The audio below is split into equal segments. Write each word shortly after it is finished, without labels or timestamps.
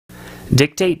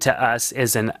Dictate to Us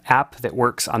is an app that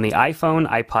works on the iPhone,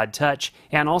 iPod Touch,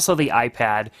 and also the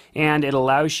iPad, and it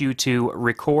allows you to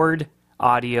record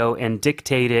audio and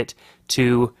dictate it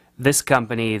to this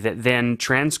company that then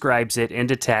transcribes it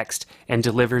into text and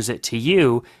delivers it to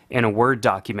you in a Word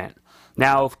document.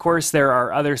 Now, of course, there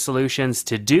are other solutions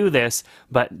to do this,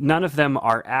 but none of them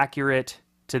are accurate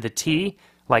to the T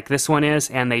like this one is,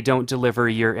 and they don't deliver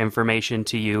your information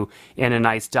to you in a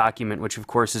nice document, which of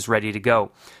course is ready to go.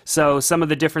 So some of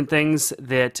the different things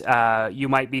that you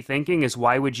might be thinking is,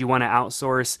 why would you want to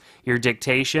outsource your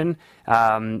dictation?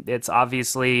 It's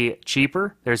obviously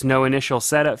cheaper. There's no initial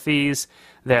setup fees.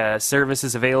 The service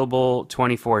is available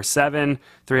 24/7,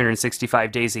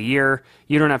 365 days a year.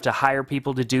 You don't have to hire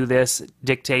people to do this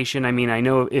dictation. I mean, I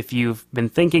know if you've been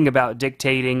thinking about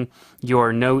dictating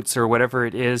your notes or whatever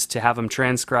it is to have them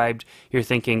transcribed, you're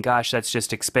thinking, gosh, that's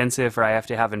just expensive, or I have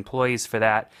to have employees for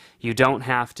that. You don't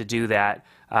have to do that.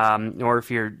 Or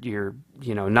if you're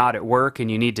not at work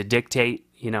and you need to dictate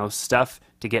stuff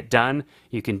to get done,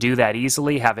 you can do that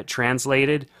easily, have it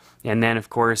translated, and then of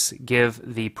course give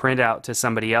the printout to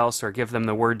somebody else or give them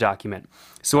the Word document.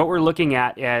 So what we're looking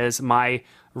at is my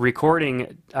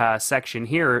recording section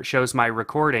here. It shows my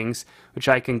recordings, which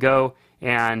I can go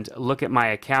and look at my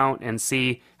account and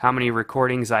see how many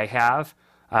recordings I have.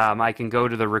 I can go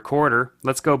to the recorder.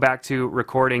 Let's go back to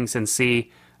recordings and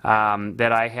see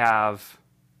that I have.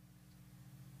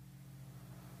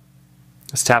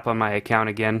 Let's tap on my account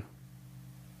again.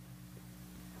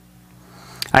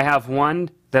 I have one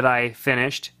that I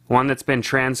finished, one that's been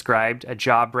transcribed, a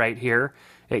job right here.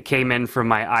 It came in from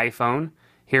my iPhone.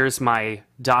 Here's my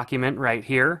document right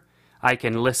here. I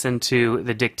can listen to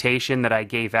the dictation that I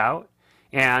gave out.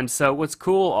 And so what's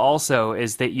cool also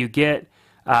is that you get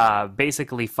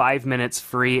basically 5 minutes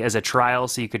free as a trial,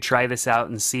 so you could try this out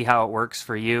and see how it works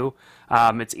for you.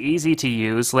 It's easy to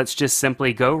use. Let's just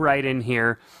simply go right in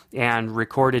here and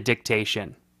record a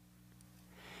dictation.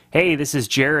 Hey, this is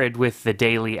Jared with the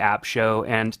Daily App Show,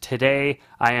 and today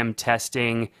I am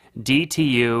testing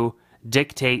d2u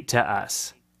Dictate to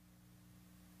Us.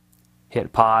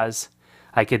 Hit pause.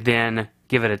 I could then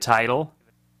give it a title.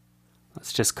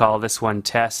 Let's just call this one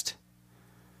Test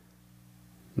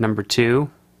Number 2.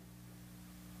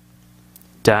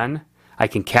 Done. I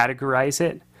can categorize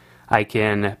it. I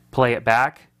can play it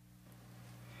back.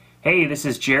 Hey, this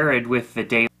is Jared with the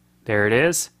Daily. There it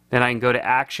is. Then I can go to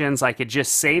Actions. I could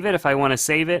just save it if I want to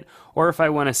save it, or if I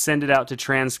want to send it out to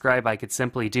transcribe, I could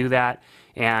simply do that,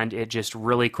 and it just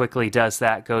really quickly does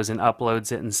that, goes and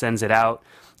uploads it and sends it out,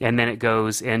 and then it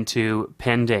goes into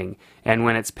pending. And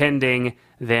when it's pending,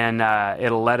 then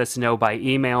it'll let us know by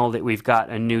email that we've got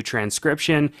a new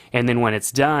transcription, and then when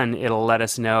it's done, it'll let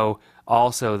us know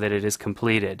also that it is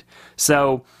completed.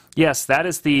 So yes, that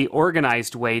is the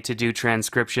organized way to do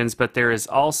transcriptions, but there is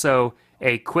also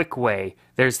a quick way.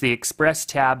 There's the Express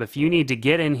tab. If you need to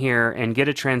get in here and get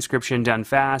a transcription done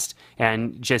fast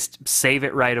and just save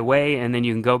it right away, and then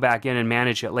you can go back in and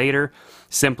manage it later,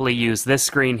 simply use this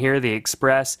screen here, the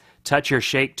Express, touch or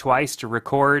shake twice to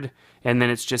record, and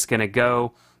then it's just going to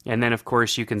go. And then of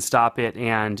course you can stop it,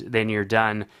 and then you're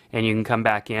done, and you can come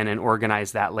back in and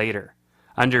organize that later.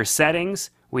 Under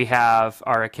Settings, we have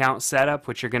our account setup,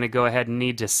 which you're going to go ahead and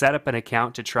need to set up an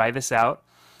account to try this out.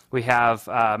 We have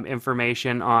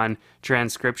information on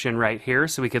transcription right here,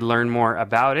 so we could learn more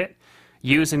about it.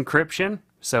 Use encryption,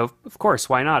 so of course,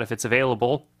 why not if it's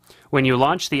available. When you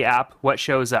launch the app, what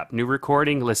shows up? New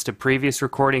recording, list of previous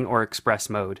recording, or Express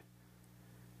mode.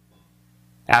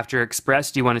 After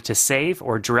Express, do you want it to save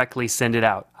or directly send it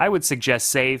out? I would suggest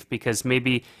save, because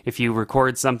maybe if you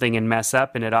record something and mess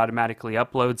up and it automatically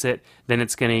uploads it, then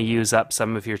it's going to use up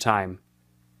some of your time.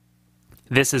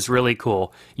 This is really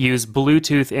cool. Use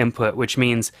Bluetooth input, which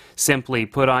means simply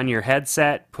put on your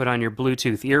headset, put on your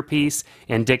Bluetooth earpiece,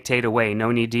 and dictate away.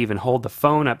 No need to even hold the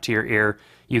phone up to your ear.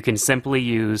 You can simply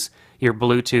use your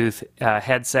Bluetooth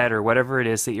headset or whatever it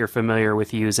is that you're familiar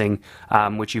with using,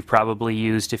 which you've probably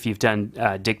used if you've done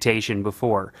dictation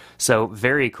before. So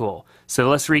very cool. So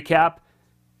let's recap.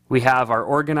 We have our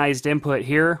organized input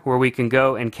here, where we can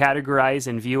go and categorize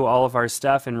and view all of our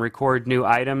stuff and record new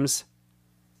items.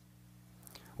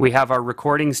 We have our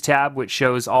Recordings tab, which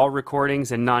shows all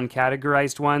recordings and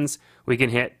non-categorized ones. We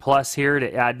can hit plus here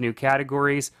to add new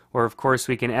categories, or of course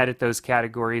we can edit those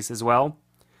categories as well.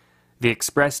 The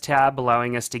Express tab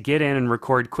allowing us to get in and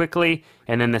record quickly,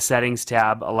 and then the Settings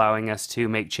tab allowing us to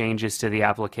make changes to the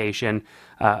application,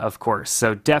 of course.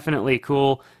 So definitely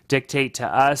cool. Dictate to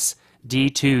Us,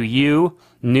 d2u,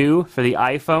 new for the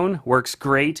iPhone, works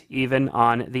great even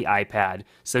on the iPad.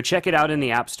 So check it out in the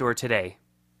App Store today.